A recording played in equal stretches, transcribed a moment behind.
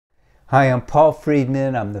Hi, I'm Paul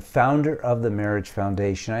Friedman. I'm the founder of the Marriage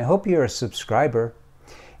Foundation. I hope you're a subscriber.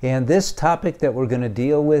 And this topic that we're going to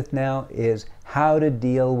deal with now is how to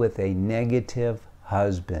deal with a negative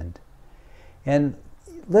husband. And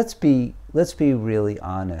let's be really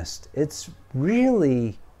honest. It's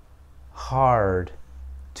really hard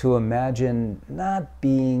to imagine not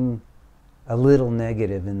being a little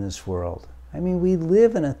negative in this world. I mean, we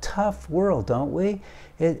live in a tough world, don't we?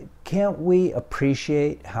 Can't we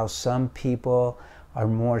appreciate how some people are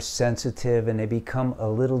more sensitive and they become a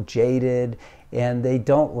little jaded and they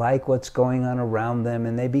don't like what's going on around them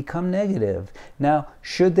and they become negative? Now,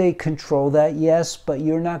 should they control that? Yes, but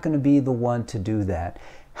you're not going to be the one to do that.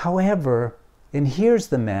 However, and here's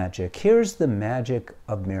the magic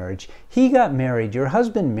of marriage. He got married, your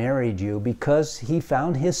husband married you because he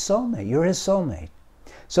found his soulmate. You're his soulmate.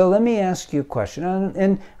 So let me ask you a question,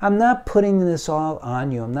 and I'm not putting this all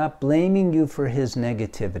on you. I'm not blaming you for his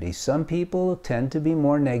negativity. Some people tend to be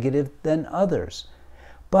more negative than others.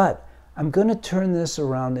 But I'm going to turn this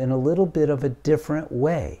around in a little bit of a different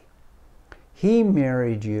way. He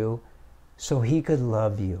married you so he could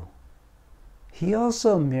love you. He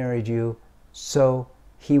also married you so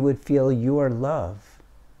he would feel your love.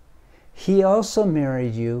 He also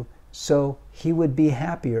married you so he would be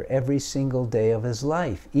happier every single day of his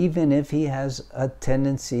life. Even if he has a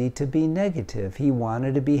tendency to be negative, he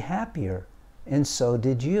wanted to be happier, and so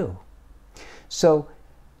did you. So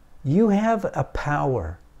you have a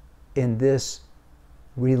power in this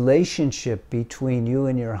relationship between you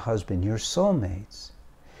and your husband, your soulmates.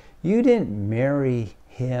 You didn't marry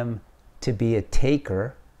him to be a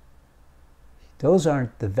taker. Those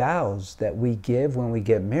aren't the vows that we give when we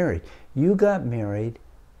get married. You got married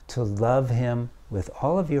to love him with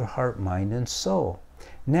all of your heart, mind, and soul.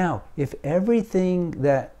 Now, if everything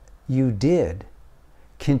that you did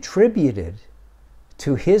contributed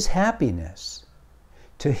to his happiness,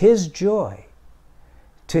 to his joy,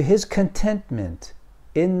 to his contentment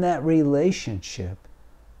in that relationship,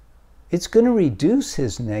 it's going to reduce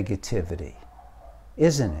his negativity,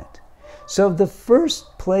 isn't it? So the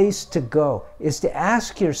first place to go is to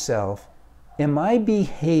ask yourself, am I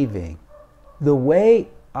behaving the way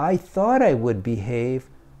I thought I would behave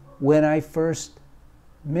when I first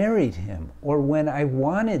married him or when I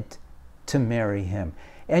wanted to marry him?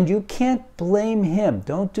 And you can't blame him.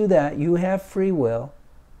 Don't do that. You have free will.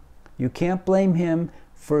 You can't blame him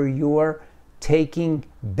for your taking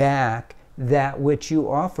back that which you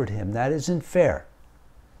offered him. That isn't fair.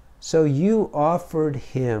 So you offered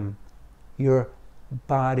him your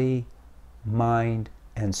body, mind,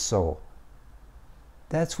 and soul.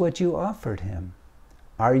 That's what you offered him.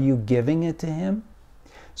 Are you giving it to him?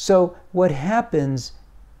 So what happens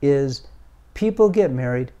is people get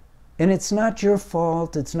married, and it's not your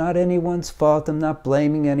fault. It's not anyone's fault. I'm not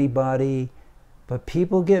blaming anybody. But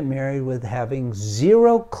people get married with having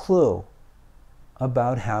zero clue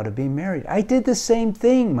about how to be married. I did the same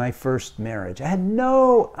thing my first marriage. I had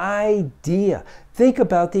no idea. Think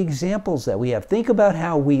about the examples that we have. Think about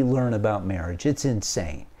how we learn about marriage. It's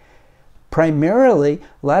insane. Primarily,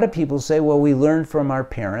 a lot of people say, well, we learn from our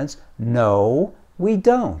parents. No, we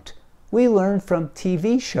don't. We learn from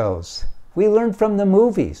TV shows. We learn from the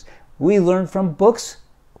movies. We learn from books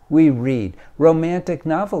we read, romantic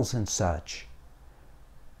novels and such.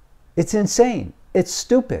 It's insane. It's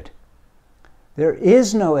stupid. There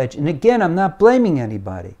is no and again, I'm not blaming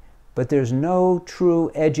anybody, but there's no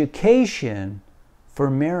true education for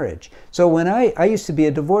marriage. So when I used to be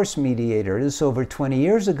a divorce mediator, this is over 20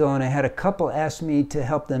 years ago, and I had a couple ask me to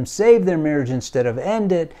help them save their marriage instead of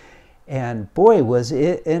end it. And boy, was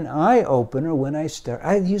it an eye-opener when I started.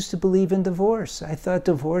 I used to believe in divorce. I thought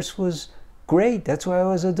divorce was great. That's why I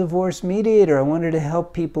was a divorce mediator. I wanted to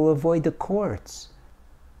help people avoid the courts.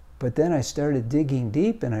 But then I started digging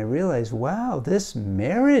deep and I realized, wow, this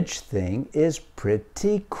marriage thing is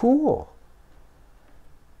pretty cool.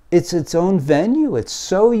 It's its own venue. It's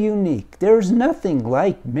so unique. There's nothing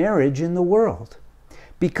like marriage in the world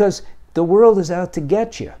because the world is out to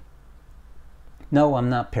get you. No, I'm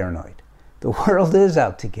not paranoid. The world is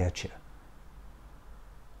out to get you.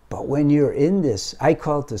 But when you're in this, I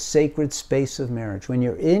call it the sacred space of marriage. When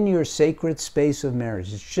you're in your sacred space of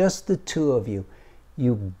marriage, it's just the two of you.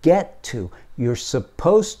 You're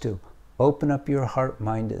supposed to open up your heart,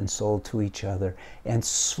 mind, and soul to each other and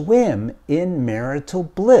swim in marital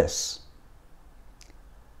bliss.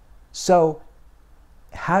 So,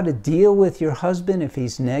 how to deal with your husband if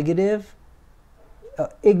he's negative?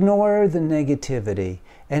 Ignore the negativity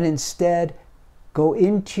and instead go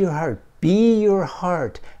into your heart. Be your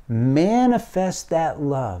heart. Manifest that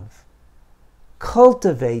love.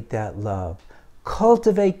 Cultivate that love.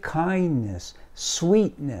 Cultivate kindness,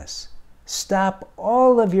 sweetness. Stop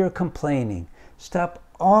all of your complaining. Stop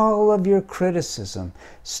all of your criticism.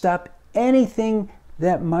 Stop anything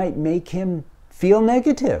that might make him feel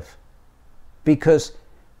negative, because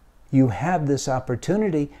you have this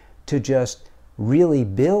opportunity to just really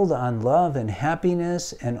build on love and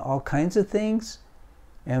happiness and all kinds of things.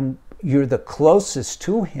 And you're the closest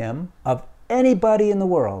to him of anybody in the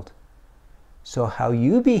world. So how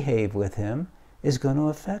you behave with him is going to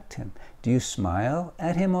affect him. Do you smile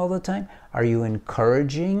at him all the time? Are you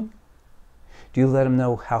encouraging? Do you let him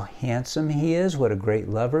know how handsome he is, what a great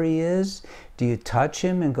lover he is? Do you touch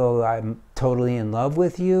him and go, I'm totally in love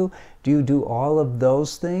with you? Do you do all of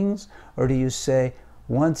those things? Or do you say,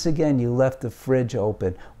 once again, you left the fridge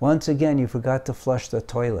open. Once again, you forgot to flush the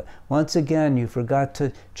toilet. Once again, you forgot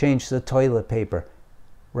to change the toilet paper.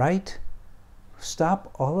 Right?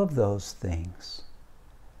 Stop all of those things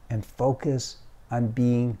and focus on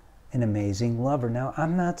being an amazing lover. Now,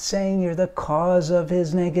 I'm not saying you're the cause of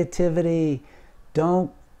his negativity.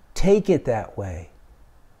 Don't take it that way.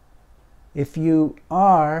 If you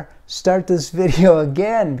are, start this video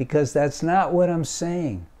again, because that's not what I'm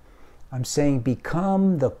saying. I'm saying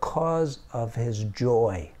become the cause of his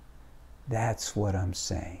joy. That's what I'm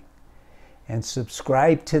saying. And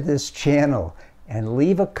subscribe to this channel and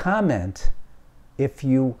leave a comment if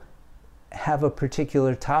you have a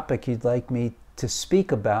particular topic you'd like me to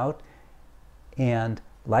speak about. And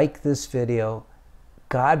like this video.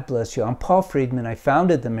 God bless you. I'm Paul Friedman. I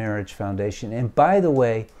founded the Marriage Foundation. And by the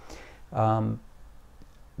way,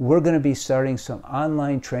 we're going to be starting some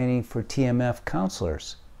online training for TMF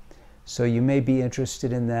counselors. So you may be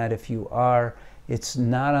interested in that. If you are, it's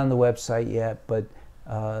not on the website yet, but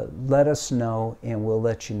let us know and we'll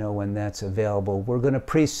let you know when that's available. We're going to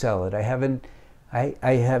pre-sell it.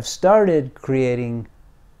 I have started creating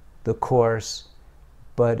the course,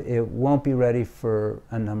 but it won't be ready for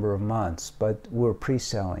a number of months, but we're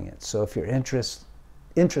pre-selling it. So if you're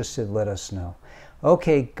interested, let us know.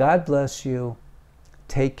 Okay, God bless you.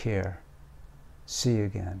 Take care. See you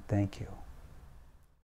again. Thank you.